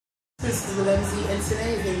this is Belemzy, and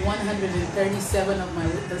today is day 137 of my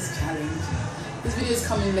Weightloss challenge. This video is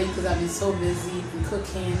coming late because I've been so busy and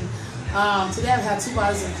cooking. Today I've had 2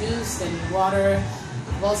 bottles of juice and water.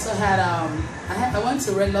 I've also had, I went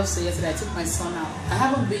to Red Lobster yesterday. I took my son out. I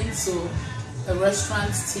haven't been to a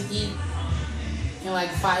restaurant to eat in like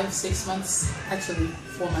 5-6 months, actually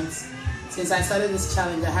 4 months. Since I started this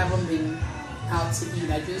challenge, I haven't been out to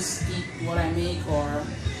eat. I just eat what I make, or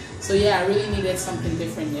so yeah, I really needed something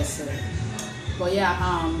different yesterday. But yeah,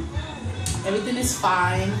 everything is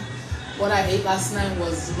fine. What I ate last night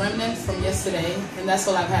was remnant from yesterday, and that's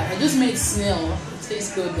all I've had. I just made snail. It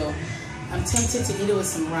tastes good though. I'm tempted to eat it with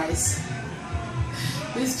some rice.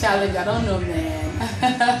 This challenge, I don't know,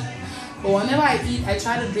 man. But whenever I eat, I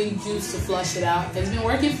try to drink juice to flush it out. It's been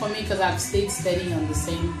working for me because I've stayed steady on the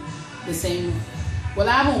same. Well,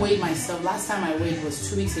 I haven't weighed myself. Last time I weighed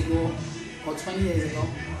was 2 weeks ago or 20 days ago,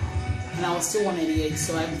 and I was still 188.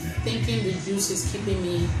 So I'm thinking the juice is keeping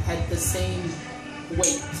me at the same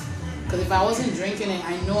weight. Because if I wasn't drinking it,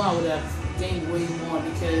 I know I would have gained way more,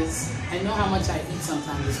 because I know how much I eat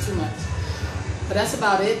sometimes. It's too much. But that's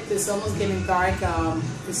about it. It's almost getting dark.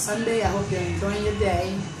 It's Sunday. I hope you're enjoying your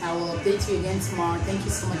day. I will update you again tomorrow. Thank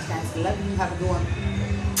you so much, guys. I love you. Have a good one.